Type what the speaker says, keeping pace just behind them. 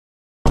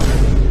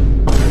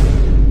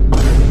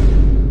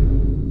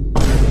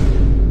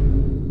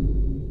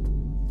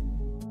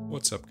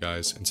What's up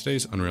guys? In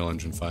today's Unreal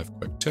Engine 5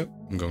 quick tip,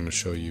 I'm going to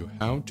show you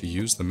how to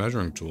use the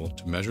measuring tool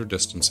to measure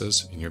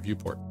distances in your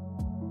viewport.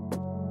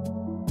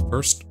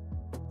 First,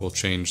 we'll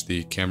change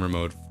the camera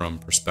mode from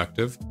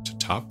perspective to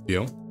top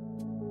view,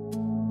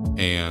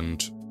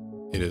 and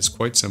it is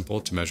quite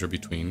simple to measure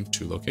between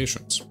two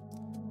locations.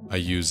 I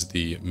use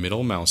the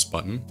middle mouse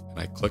button and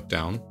I click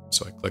down,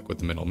 so I click with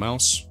the middle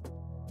mouse,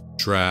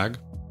 drag,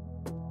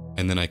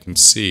 and then I can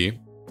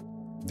see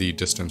the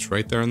distance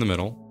right there in the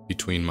middle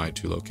between my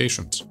two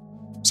locations.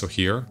 So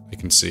here I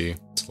can see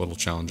it's a little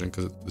challenging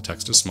because the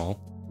text is small,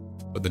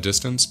 but the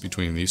distance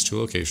between these two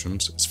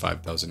locations is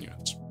 5,000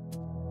 units.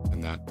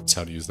 And that's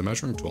how to use the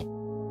measuring tool.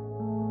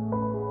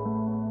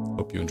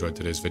 Hope you enjoyed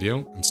today's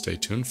video and stay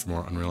tuned for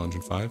more Unreal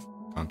Engine 5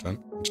 content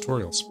and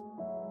tutorials.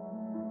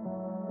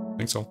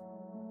 Thanks all.